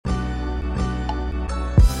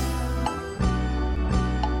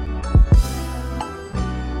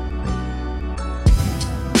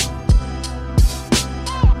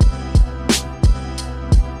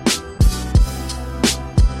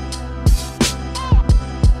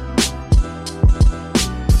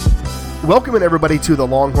Welcome in everybody to the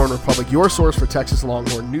Longhorn Republic, your source for Texas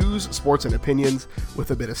Longhorn news, sports, and opinions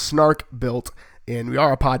with a bit of snark built in. We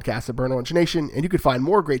are a podcast at Burnt Orange Nation, and you can find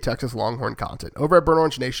more great Texas Longhorn content over at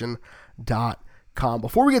BurntOrangeNation.com.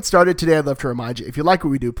 Before we get started today, I'd love to remind you, if you like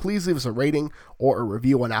what we do, please leave us a rating or a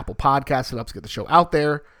review on Apple Podcasts. It helps get the show out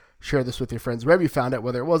there. Share this with your friends wherever you found it,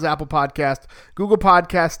 whether it was Apple Podcast, Google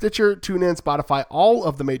Podcast, Stitcher, TuneIn, Spotify, all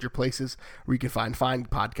of the major places where you can find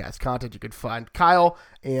podcast content. You can find Kyle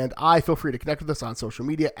and I. Feel free to connect with us on social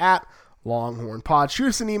media at Longhorn Pod. Shoot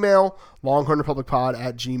us an email,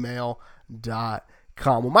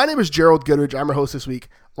 longhornrepublicpod@gmail.com. Well, my name is Gerald Goodridge. I'm your host this week,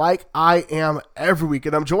 like I am every week,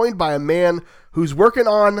 and I'm joined by a man who's working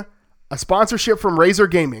on a sponsorship from Razor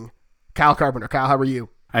Gaming, Kyle Carpenter. Kyle, how are you?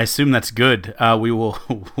 I assume that's good. We'll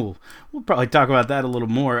probably talk about that a little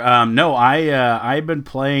more. I've been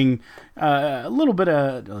playing a little bit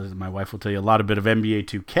of, my wife will tell you, a lot of bit of NBA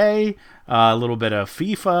 2K, a little bit of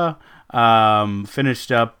FIFA,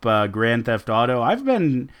 finished up Grand Theft Auto. I've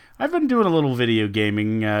been doing a little video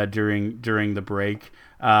gaming during the break.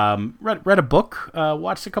 Read a book,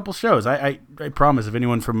 watched a couple shows. I promise, if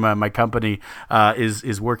anyone from my company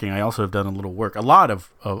is working, I also have done a little work, a lot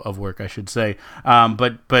of work, I should say.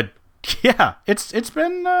 But yeah, it's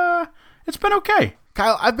been okay.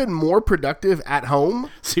 Kyle, I've been more productive at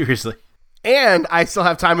home. Seriously. And I still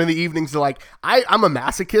have time in the evenings to I'm a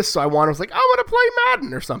masochist, so I want to play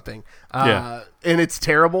Madden or something. And it's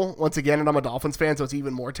terrible, once again, and I'm a Dolphins fan, so it's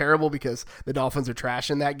even more terrible because the Dolphins are trash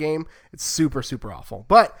in that game. It's super, super awful.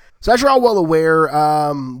 But, so as you're all well aware,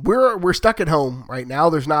 we're stuck at home right now.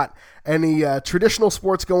 There's not any traditional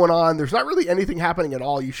sports going on. There's not really anything happening at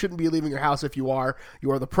all. You shouldn't be leaving your house. If you are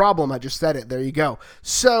the problem. I just said it. There you go.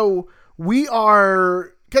 So we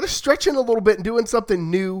are kind of stretching a little bit and doing something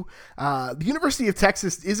new. The University of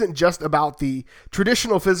Texas isn't just about the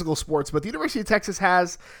traditional physical sports, but the University of Texas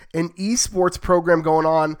has an esports program going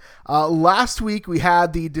on. Last week, we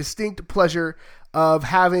had the distinct pleasure of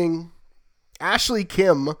having Ashley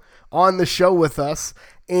Kim on the show with us.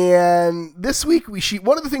 And this week,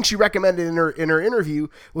 one of the things she recommended in her interview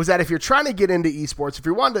was that if you're trying to get into esports, if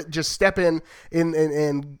you want to just step in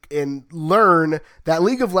and learn, that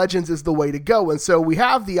League of Legends is the way to go. And so we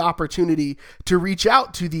have the opportunity to reach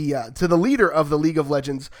out to the leader of the League of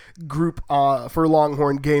Legends group for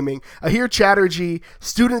Longhorn Gaming, Ahir Chatterjee,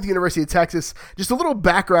 student at the University of Texas. Just a little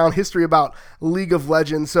background history about League of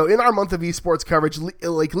Legends. So in our month of esports coverage,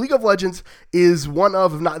 League of Legends is one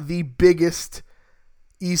of, if not the biggest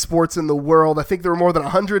esports in the world. I think there were more than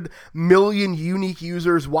 100 million unique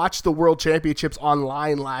users watched the World Championships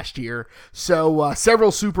online last year. So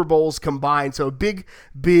several Super Bowls combined. So a big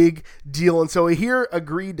deal. And so Ahir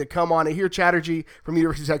agreed to come on. Ahir Chatterjee from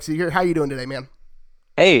University of Texas. Ahir, how you doing today, man?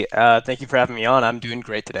 Hey, thank you for having me on. I'm doing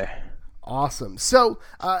great today. Awesome. So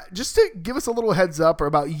just to give us a little heads up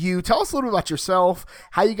about you, tell us a little bit about yourself,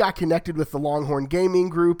 how you got connected with the Longhorn Gaming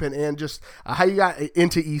Group, and just how you got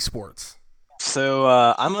into esports. So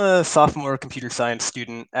I'm a sophomore computer science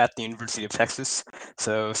student at the University of Texas.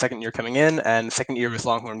 So second year coming in, and second year with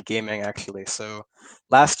Longhorn Gaming, actually. So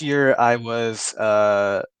last year I was,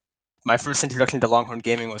 my first introduction to Longhorn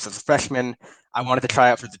Gaming was as a freshman. I wanted to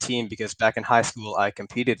try out for the team because back in high school I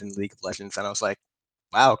competed in League of Legends, and I was like,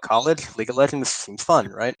 wow, college, League of Legends seems fun,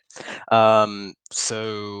 right?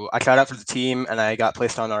 So I tried out for the team, and I got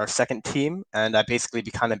placed on our second team, and I basically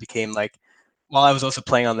kind of became while I was also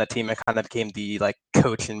playing on that team, I kind of became the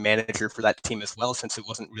coach and manager for that team as well, since it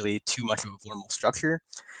wasn't really too much of a formal structure.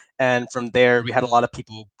 And from there, we had a lot of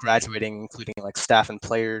people graduating, including staff and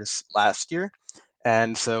players last year.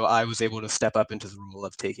 And so I was able to step up into the role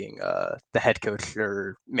of taking the head coach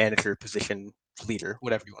or manager position, leader,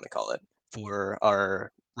 whatever you want to call it, for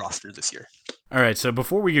our roster this year. All right, so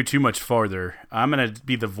before we go too much farther, I'm going to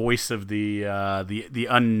be the voice of the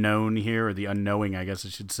unknown here, or the unknowing, I guess I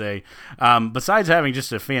should say. Besides having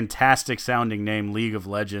just a fantastic sounding name, League of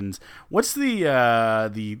Legends, what's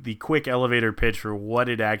the quick elevator pitch for what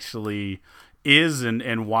it actually is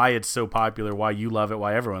and why it's so popular, why you love it,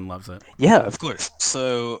 why everyone loves it? Yeah, of course.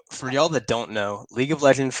 So for y'all that don't know, League of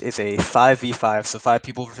Legends is a 5v5, so 5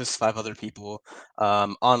 people versus 5 other people,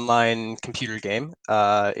 online computer game.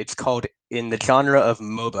 It's called in the genre of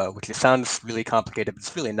MOBA, which sounds really complicated, but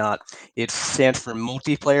it's really not. It stands for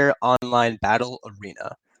Multiplayer Online Battle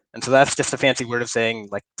Arena. And so that's just a fancy word of saying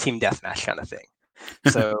team deathmatch kind of thing.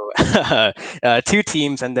 So 2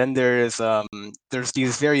 teams, and then there's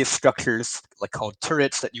these various structures called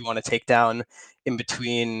turrets that you want to take down in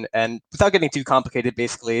between. And without getting too complicated,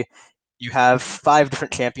 basically you have 5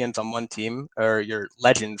 different champions on one team, or your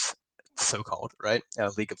legends so-called, right?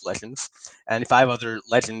 League of Legends, and 5 other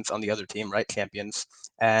legends on the other team, right? Champions.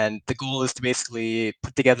 And the goal is to basically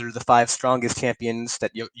put together the 5 strongest champions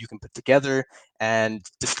that you can put together and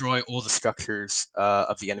destroy all the structures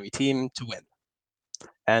of the enemy team to win.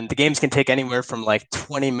 And the games can take anywhere from like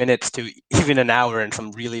 20 minutes to even an hour in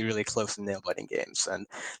some really, really close and nail-biting games. And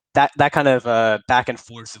that kind of back and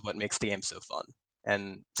forth is what makes the game so fun.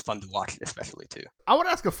 And it's fun to watch, especially too. I want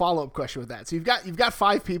to ask a follow-up question with that. So you've got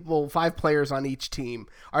 5 people, 5 players on each team.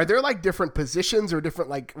 Are there like different positions or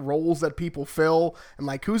different like roles that people fill? And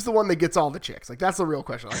like, who's the one that gets all the chicks? Like, that's the real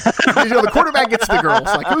question. Like, the quarterback gets the girls.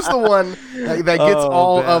 Like, who's the one that gets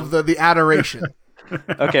of the adoration?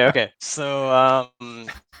 Okay. So,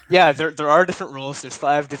 yeah, there are different roles. There's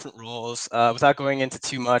 5 different roles. Without going into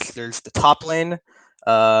too much, there's the top lane.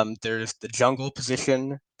 There's the jungle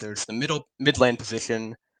position. There's the mid lane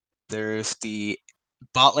position. There's the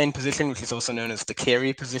bot lane position, which is also known as the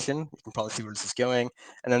carry position. You can probably see where this is going.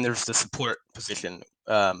 And then there's the support position.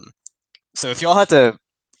 So if y'all had to,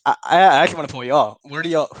 I actually want to pull y'all. Who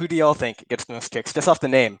do y'all think gets the most kicks? Just off the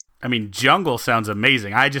name. I mean, jungle sounds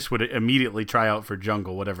amazing. I just would immediately try out for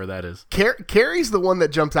jungle, whatever that is. Carry's the one that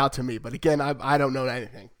jumps out to me, but again, I don't know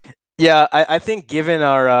anything. Yeah, I think given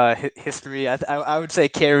our history, I would say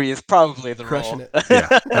carry is probably the Crushing role. it.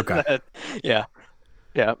 Yeah. Okay.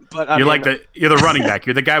 yeah. But you're the running back.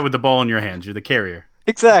 You're the guy with the ball in your hands. You're the carrier.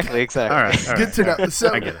 Exactly. All right. Good to know.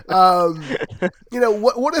 So, I get it.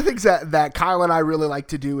 One of the things that Kyle and I really like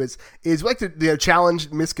to do is we like to challenge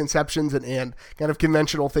misconceptions and kind of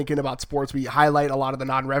conventional thinking about sports. We highlight a lot of the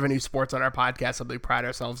non-revenue sports on our podcast that we pride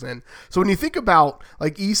ourselves in. So when you think about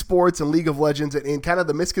like esports and League of Legends and kind of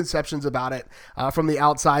the misconceptions about it from the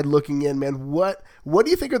outside looking in, man, what do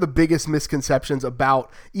you think are the biggest misconceptions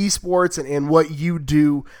about esports and what you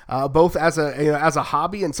do both as a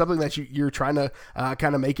hobby and something that you're trying to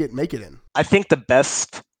kind of make it in? I think the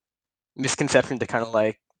best misconception to kind of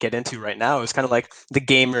like get into right now is kind of like the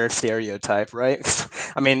gamer stereotype, right?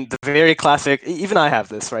 I mean, the very classic, even I have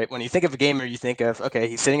this, right? When you think of a gamer, you think of, okay,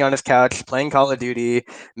 he's sitting on his couch playing Call of Duty,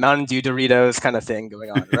 Mountain Dew Doritos kind of thing going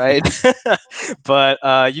on, right?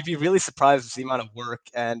 But you'd be really surprised with the amount of work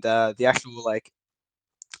and the actual like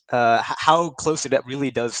how close it really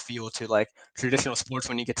does feel to like traditional sports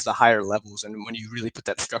when you get to the higher levels and when you really put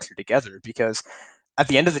that structure together. Because at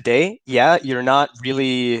the end of the day, yeah, you're not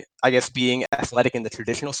really, I guess, being athletic in the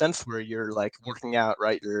traditional sense where you're like working out,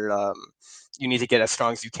 right? You need to get as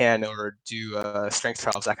strong as you can or do strength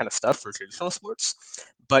trials, that kind of stuff for traditional sports.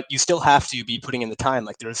 But you still have to be putting in the time.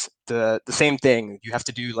 Like there's the same thing. You have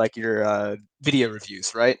to do like your video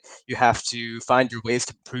reviews, right? You have to find your ways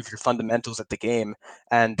to improve your fundamentals at the game.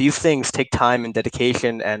 And these things take time and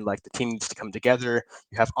dedication, and like the team needs to come together.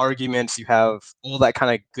 You have arguments, you have all that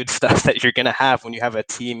kind of good stuff that you're going to have when you have a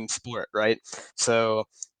team sport, right? So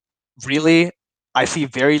really, I see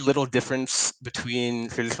very little difference between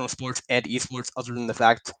traditional sports and esports other than the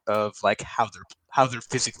fact of like how they're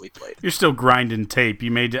physically played. You're still grinding tape.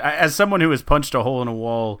 You made, as someone who has punched a hole in a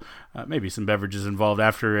wall, maybe some beverages involved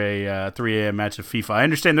after a 3 a.m. match of FIFA. I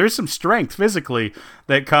understand there is some strength physically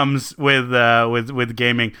that comes with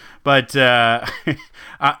gaming, but I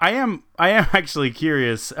am actually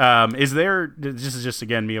curious. Is there? This is just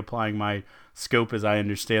again me applying my scope as I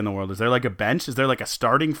understand the world. Is there like a bench? Is there like a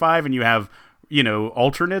starting 5 and you have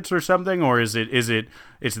alternates or something, or is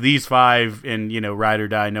it's these 5 and ride or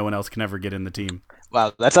die, no one else can ever get in the team?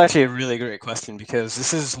 Wow, that's actually a really great question because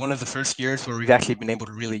this is one of the first years where we've actually been able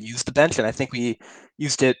to really use the bench, and I think we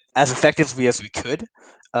used it as effectively as we could.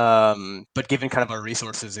 But given kind of our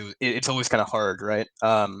resources, it's always kind of hard, right?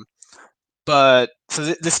 But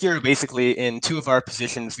so this year, basically, in 2 of our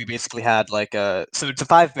positions, we basically had like so it's a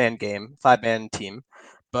 5-man game, 5-man team.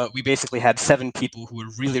 But we basically had 7 people who were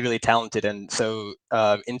really, really talented. And so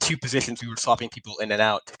in 2 positions, we were swapping people in and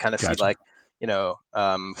out to kind of see like,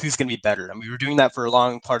 who's going to be better. And we were doing that for a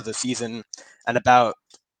long part of the season. And about,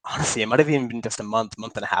 honestly, it might have even been just a month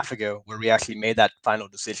and a half ago where we actually made that final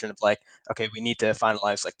decision of like, okay, we need to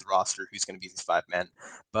finalize like the roster, who's going to be these 5 men.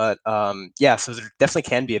 But yeah, so there definitely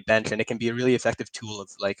can be a bench, and it can be a really effective tool of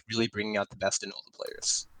like really bringing out the best in all the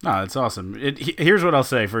players. Oh, that's awesome. Here's what I'll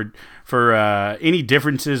say for any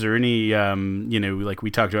differences or any like we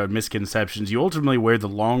talked about misconceptions. You ultimately wear the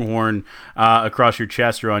Longhorn across your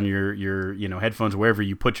chest or on your headphones, wherever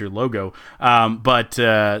you put your logo. But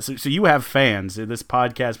so you have fans. In this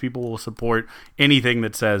podcast, people will support anything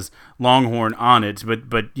that says Longhorn on it.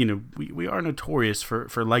 But we are notorious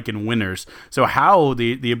for liking winners. So how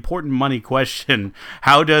the important money question?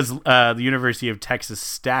 How does the University of Texas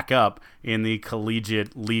stack up in the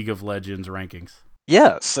collegiate League of Legends rankings?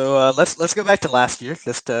 Yeah, so let's go back to last year.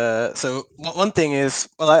 Just so one thing is,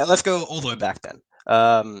 well, let's go all the way back then.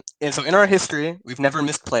 And so in our history, we've never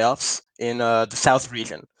missed playoffs in the South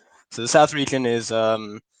region. So the South region is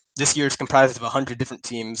this year is comprised of 100 different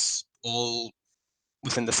teams, all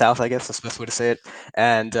within the South, I guess that's the best way to say it.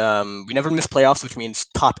 And we never missed playoffs, which means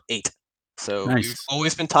top 8. So we've Nice.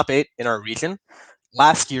 always been top 8 in our region.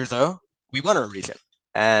 Last year, though, we won our region,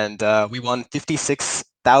 and we won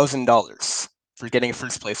 $56,000 for getting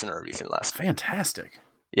first place in our region last year. Fantastic.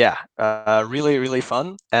 Yeah, really, really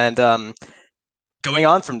fun. And going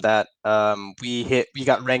on from that, we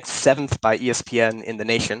got ranked 7th by ESPN in the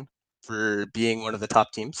nation for being one of the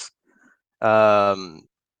top teams. And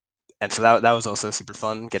so that was also super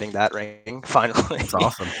fun getting that ranking finally. That's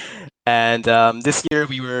awesome. And this year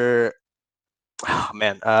we were, oh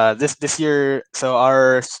man, this year, so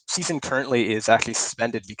our season currently is actually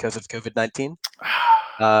suspended because of COVID-19.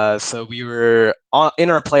 So we were in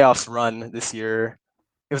our playoffs run this year.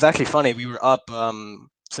 It was actually funny. We were up.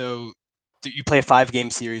 So you play a 5-game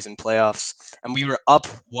series in playoffs, and we were up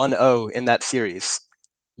 1-0 in that series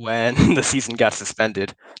when the season got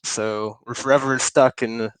suspended. So we're forever stuck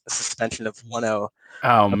in a suspension of 1-0.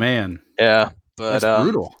 Oh man. Yeah, but That's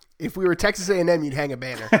brutal. If we were Texas A&M, you'd hang a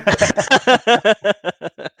banner.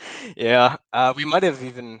 Yeah, we might have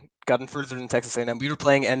even gotten further than Texas A&M. We were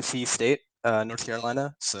playing NC State, North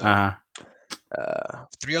Carolina. So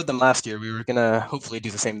 3-0 them last year. We were gonna hopefully do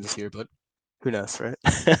the same this year, but who knows, right?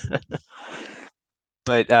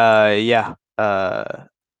 But yeah.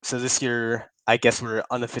 So this year, I guess we're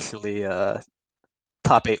unofficially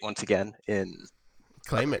top 8 once again in.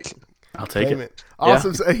 Claim it. I'll take it.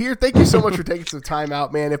 Awesome. So here, thank you so much for taking some time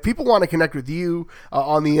out, man. If people want to connect with you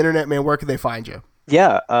on the internet, man, where can they find you?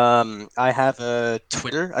 Yeah, I have a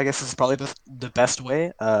Twitter. I guess is probably the best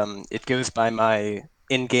way. It goes by my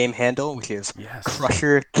in-game handle, which is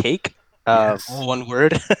Crusher Cake, all one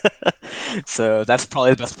word. So that's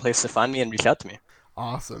probably the best place to find me and reach out to me.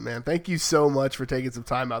 Awesome, man. Thank you so much for taking some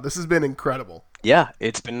time out. This has been incredible. Yeah,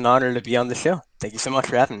 it's been an honor to be on the show. Thank you so much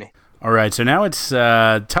for having me. All right, so now it's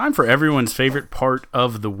time for everyone's favorite part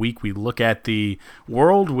of the week. We look at the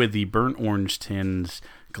world with the burnt orange tinge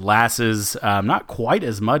glasses. Not quite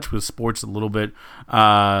as much with sports, a little bit,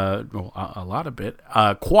 a lot of it,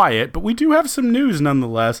 quiet, but we do have some news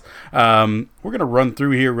nonetheless. We're going to run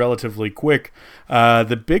through here relatively quick.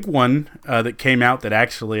 The big one that came out that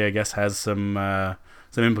actually, I guess, has some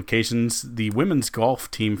implications. The women's golf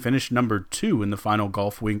team finished number 2 in the final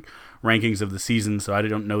Golf Week rankings of the season, so I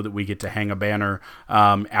don't know that we get to hang a banner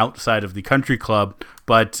outside of the country club,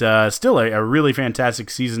 but still a really fantastic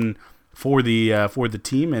season for the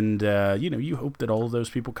team, and you hope that all of those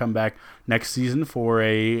people come back next season for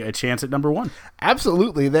a chance at number 1.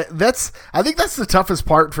 Absolutely. I think that's the toughest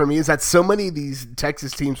part for me, is that so many of these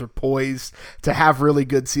Texas teams are poised to have really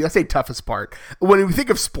good seasons. I say toughest part. When we think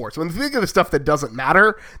of sports, when we think of the stuff that doesn't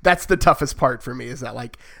matter, that's the toughest part for me, is that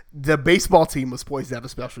like the baseball team was poised to have a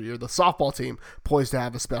special year. The softball team poised to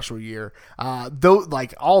have a special year. Though,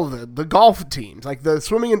 like all of the golf teams, like the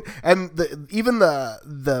swimming and even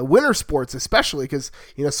the winter sports, especially because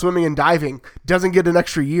swimming and diving doesn't get an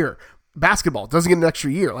extra year. Basketball doesn't get an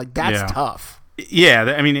extra year. Like that's tough.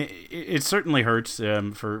 Yeah, I mean, it certainly hurts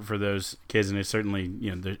for those kids, and it certainly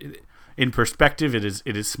in perspective, it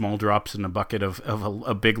is small drops in a bucket of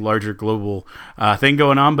a big, larger global thing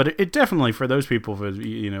going on. But it definitely, for those people, for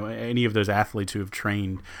any of those athletes who have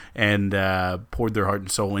trained and poured their heart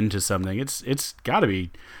and soul into something, it's got to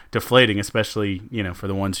be deflating, especially for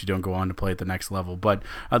the ones who don't go on to play at the next level. But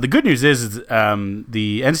the good news is the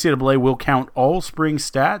NCAA will count all spring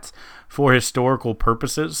stats for historical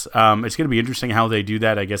purposes. It's going to be interesting how they do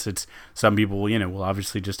that. I guess it's some people will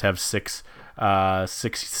obviously just have 6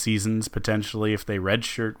 seasons potentially if they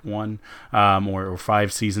redshirt one, or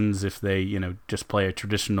 5 seasons if they just play a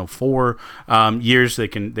traditional 4 years. They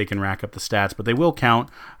can rack up the stats, but they will count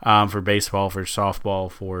for baseball, for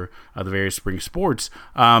softball, for the various spring sports,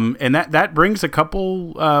 and that brings a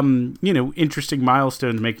couple interesting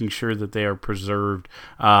milestones, making sure that they are preserved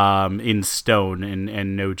in stone,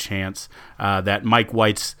 and no chance that Mike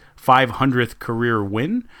White's 500th career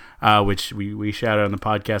win, which we shout out on the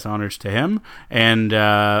podcast, honors to him. And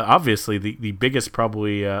obviously the biggest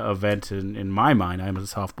probably event in my mind, I'm a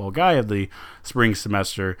softball guy, of the spring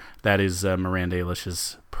semester, that is Miranda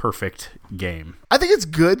Elish's perfect game. I think it's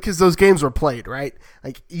good because those games were played, right?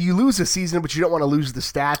 Like, you lose a season, but you don't want to lose the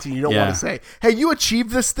stats, and you don't want to say, hey, you achieved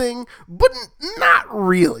this thing, but not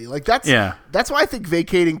really. Like, that's why I think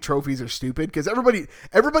vacating trophies are stupid, because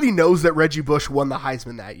everybody knows that Reggie Bush won the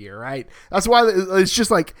Heisman that year, right? That's why it's just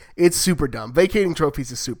like, it's super dumb. Vacating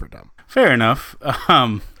trophies is super dumb. Fair enough.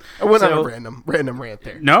 I went on a random rant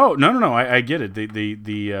there. No. I get it.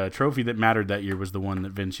 The trophy that mattered that year was the one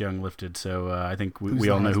that Vince Young lifted. So I think we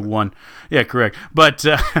all know who won. Yeah, correct. But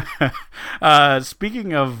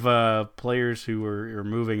speaking of players who are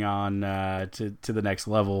moving on to the next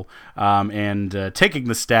level and taking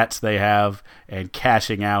the stats they have and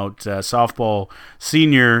cashing out, softball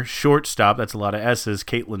senior shortstop, that's a lot of S's,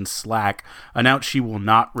 Caitlin Slack, announced she will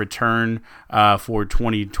not return for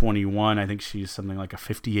 2021. I think she's something like a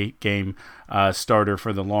 58-game starter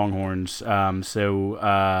for the Longhorns.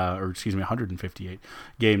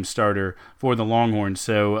 158-game starter for the Longhorns.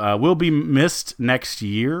 So will be missed next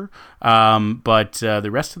year, but the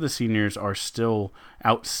rest of the seniors are still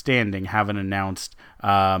outstanding. Haven't announced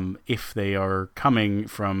if they are coming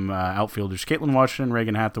from outfielders Caitlin Washington,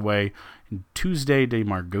 Reagan Hathaway, Tuesday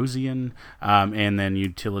DeMargosian, and then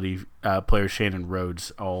utility player Shannon Rhodes,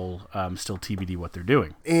 all still TBD what they're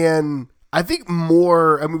doing. And I think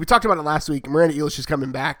we talked about it last week. Miranda Elish is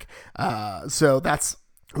coming back. So that's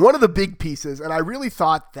one of the big pieces. And I really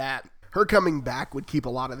thought that her coming back would keep a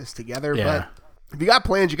lot of this together. Yeah. But if you got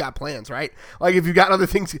plans, you got plans, right? Like, if you got other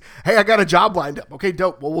things, hey, I got a job lined up. Okay,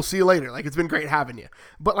 dope. Well, we'll see you later. Like, it's been great having you.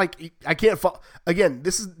 But, like, I can't fault. Again,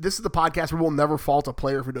 this is the podcast where we'll never fault a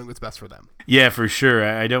player for doing what's best for them. Yeah, for sure.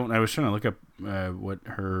 I was trying to look up what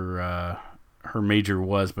her major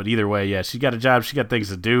was, but either way, yeah, she got a job, she got things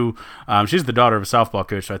to do. She's the daughter of a softball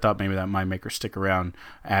coach, so I thought maybe that might make her stick around,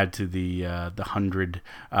 add to the 100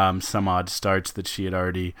 some odd starts that she had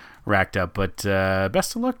already racked up. But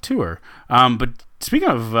best of luck to her. But speaking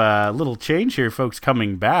of little change here, folks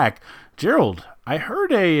coming back, Gerald, I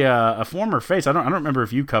heard a former face. I don't remember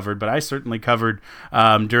if you covered, but I certainly covered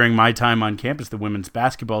during my time on campus the women's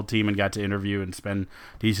basketball team, and got to interview and spend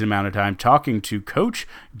a decent amount of time talking to Coach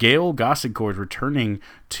Gail Gossencourt, returning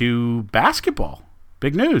to basketball.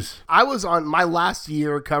 Big news. I was on my last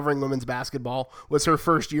year covering women's basketball, was her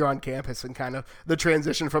first year on campus, and kind of the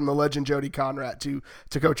transition from the legend Jody Conrad to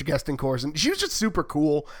Coach Gossencourt. And she was just super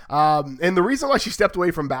cool. And the reason why she stepped away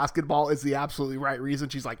from basketball is the absolutely right reason.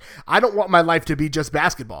 She's like, I don't want my life to be just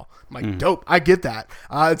basketball. I'm like, dope, I get that.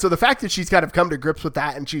 And so the fact that she's kind of come to grips with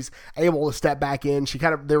that and she's able to step back in,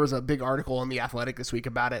 there was a big article in The Athletic this week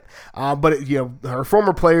about it. But her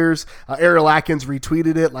former players, Ariel Atkins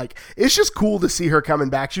retweeted it. Like, it's just cool to see her coming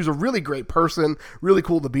back. She was a really great person, really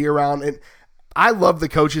cool to be around. And I love the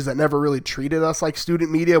coaches that never really treated us like student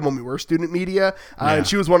media when we were student media. And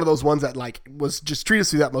she was one of those ones that was just treated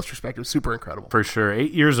us with that most respect. It was super incredible. For sure.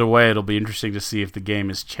 8 years away, it'll be interesting to see if the game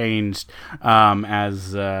has changed.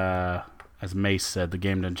 As Mace said, the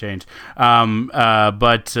game didn't change.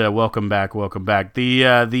 But welcome back.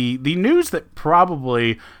 The news that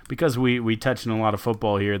probably, because we touched on a lot of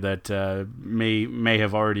football here, that may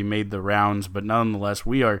have already made the rounds, but nonetheless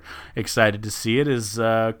we are excited to see it, is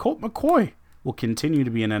Colt McCoy will continue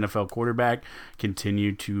to be an NFL quarterback,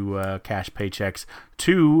 continue to cash paychecks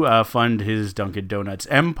to fund his Dunkin' Donuts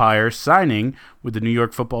empire, signing with the New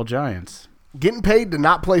York Football Giants. Getting paid to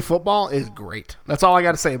not play football is great. That's all I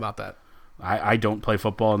got to say about that. I don't play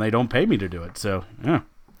football, and they don't pay me to do it, so yeah.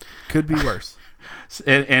 Could be worse.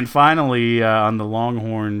 And finally, on the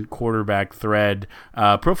Longhorn quarterback thread,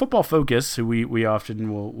 Pro Football Focus, who we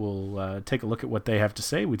often will take a look at what they have to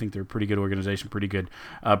say. We think they're a pretty good organization, pretty good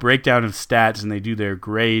breakdown of stats, and they do their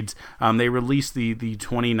grades. They released the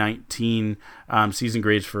 2019 season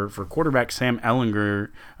grades for quarterback Sam Ehlinger,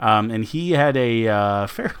 and he had a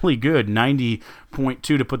fairly good 90.2.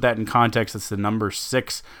 To put that in context, that's the number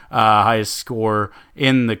 6 highest score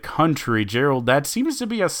in the country. Gerald, that seems to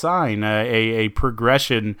be a sign, a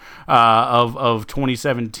progression of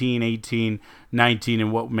 2017, 18, 19, and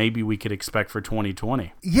what maybe we could expect for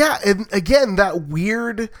 2020. Yeah, and again, that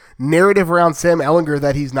weird narrative around Sam Ehlinger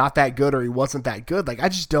that he's not that good or he wasn't that good. Like, I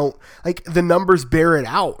just don't, like, the numbers bear it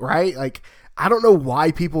out, right? Like, I don't know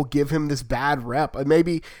why people give him this bad rep.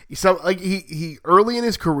 Maybe he early in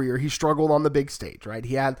his career, he struggled on the big stage, right?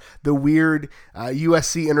 He had the weird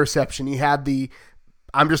USC interception. He had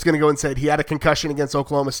I'm just going to go and say it. He had a concussion against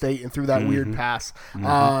Oklahoma State and threw that weird pass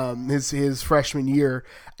his freshman year.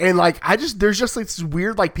 And there's just this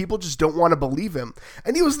weird, people just don't want to believe him.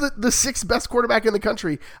 And he was the 6th best quarterback in the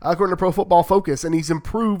country, according to Pro Football Focus. And he's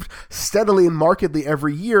improved steadily and markedly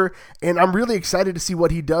every year. And I'm really excited to see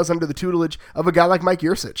what he does under the tutelage of a guy like Mike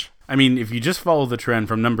Yurcich. I mean, if you just follow the trend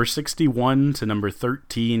from number 61 to number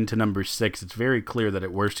 13 to number 6, it's very clear that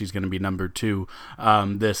at worst he's going to be number 2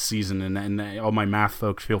 this season. And all my math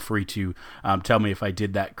folks, feel free to tell me if I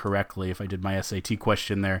did that correctly, if I did my SAT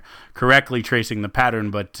question there correctly, tracing the pattern.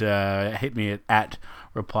 But hit me at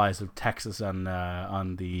Replies of Texas on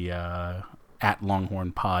the at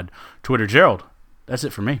Longhorn Pod Twitter. Gerald, that's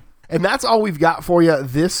it for me. And that's all we've got for you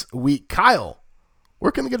this week. Kyle,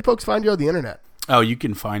 where can the good folks find you on the internet? Oh, you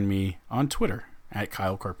can find me on Twitter at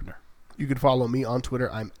Kyle Carpenter. You can follow me on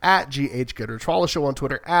Twitter. I'm at GHGoodrich. Follow the show on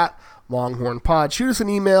Twitter at LonghornPod. Shoot us an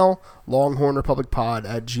email,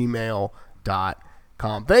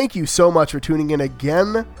 longhornrepublicpod@gmail.com. Thank you so much for tuning in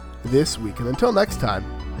again this week. And until next time,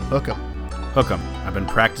 hook 'em. Hook 'em. I've been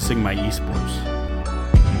practicing my esports.